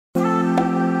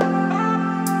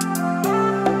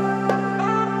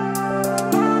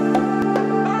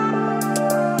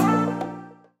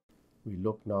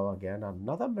look now again at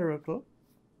another miracle,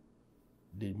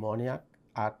 demoniac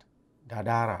at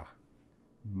Gadara.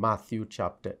 Matthew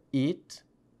chapter 8,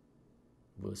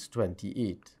 verse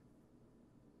 28.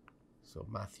 So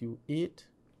Matthew 8,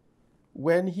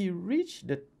 when he reached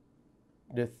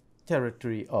the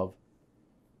territory of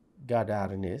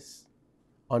Gadarenes,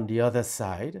 on the other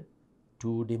side,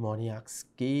 two demoniacs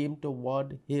came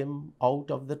toward him out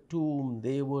of the tomb.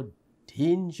 They were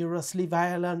dangerously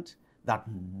violent that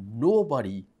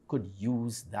nobody could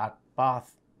use that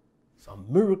path. It's a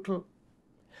miracle.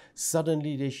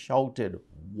 Suddenly they shouted,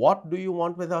 "What do you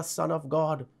want with us, Son of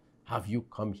God? Have you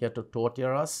come here to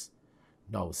torture us?"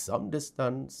 Now some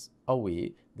distance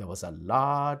away there was a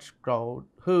large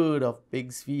herd of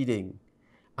pigs feeding,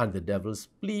 and the devils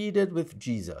pleaded with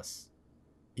Jesus,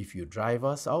 "If you drive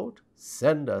us out,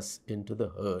 send us into the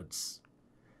herds."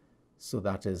 So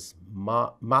that is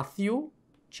Matthew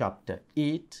chapter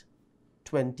 8,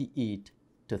 28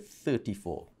 to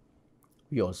 34.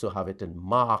 We also have it in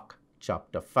Mark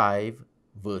chapter 5,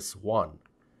 verse 1.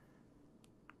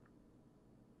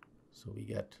 So we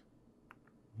get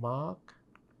Mark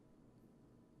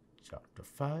chapter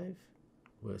 5,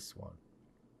 verse 1.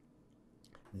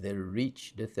 They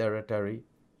reached the territory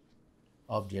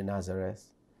of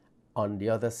Gennesaret on the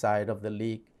other side of the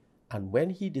lake, and when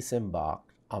he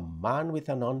disembarked, a man with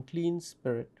an unclean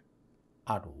spirit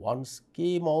at once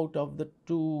came out of the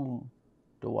tomb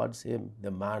towards him.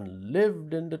 The man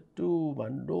lived in the tomb,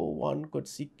 and no one could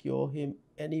secure him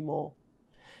anymore,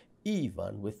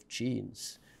 even with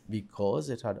chains, because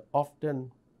he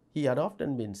had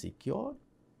often been secured,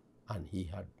 and he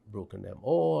had broken them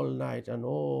all night and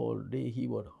all day. He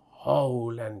would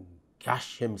howl and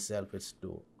gash himself with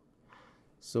stone.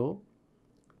 So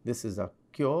this is a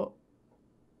cure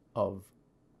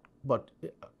but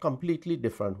a completely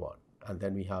different one. And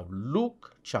then we have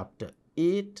Luke chapter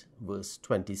 8, verse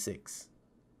 26.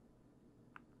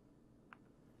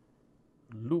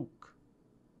 Luke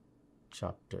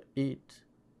chapter 8,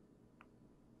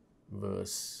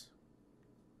 verse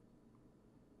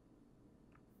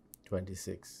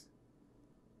 26.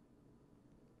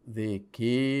 They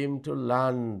came to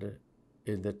land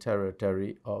in the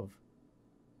territory of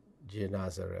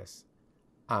Gennesaret,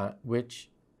 which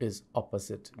is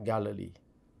opposite Galilee.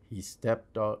 He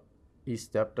stepped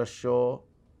ashore.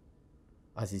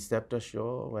 As he stepped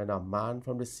ashore, when a man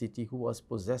from the city who was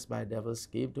possessed by devils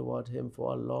came toward him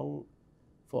for a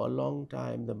long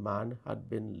time, the man had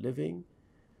been living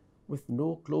with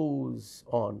no clothes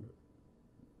on,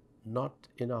 not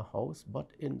in a house, but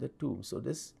in the tomb. So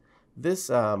this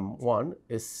one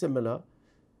is similar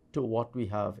to what we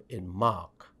have in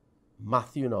Mark.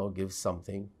 Matthew now gives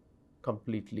something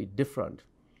completely different.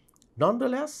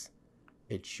 Nonetheless,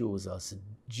 it shows us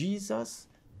Jesus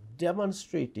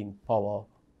demonstrating power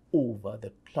over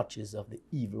the clutches of the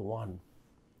evil one.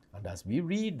 And as we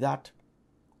read that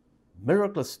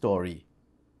miracle story,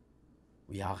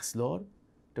 we ask, Lord,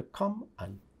 to come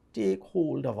and take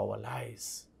hold of our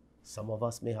lives. Some of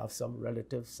us may have some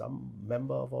relative, some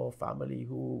member of our family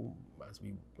who,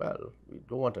 we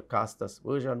don't want to cast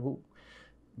aspersion, who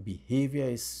behavior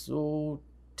is so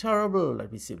terrible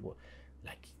that we say, well,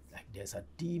 like there's a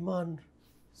demon.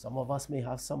 Some of us may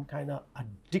have some kind of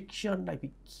addiction, like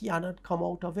we cannot come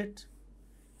out of it.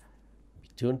 We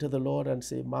turn to the Lord and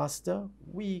say, Master,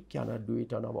 we cannot do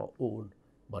it on our own,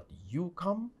 but you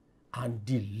come and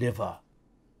deliver.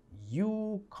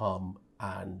 You come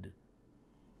and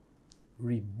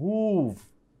remove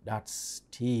that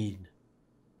stain.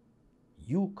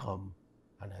 You come,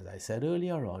 and as I said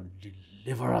earlier on,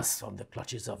 deliver us from the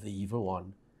clutches of the evil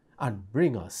one and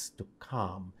bring us to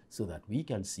calm so that we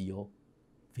can see you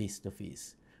face to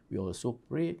face. We also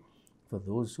pray for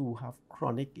those who have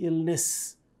chronic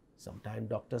illness. Sometimes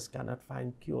doctors cannot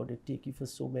find cure. They take you for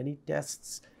so many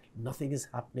tests. Nothing is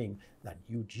happening. That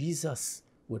you, Jesus,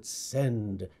 would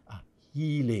send a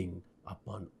healing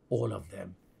upon all of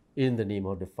them. In the name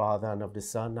of the Father, and of the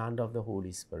Son, and of the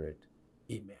Holy Spirit.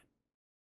 Amen.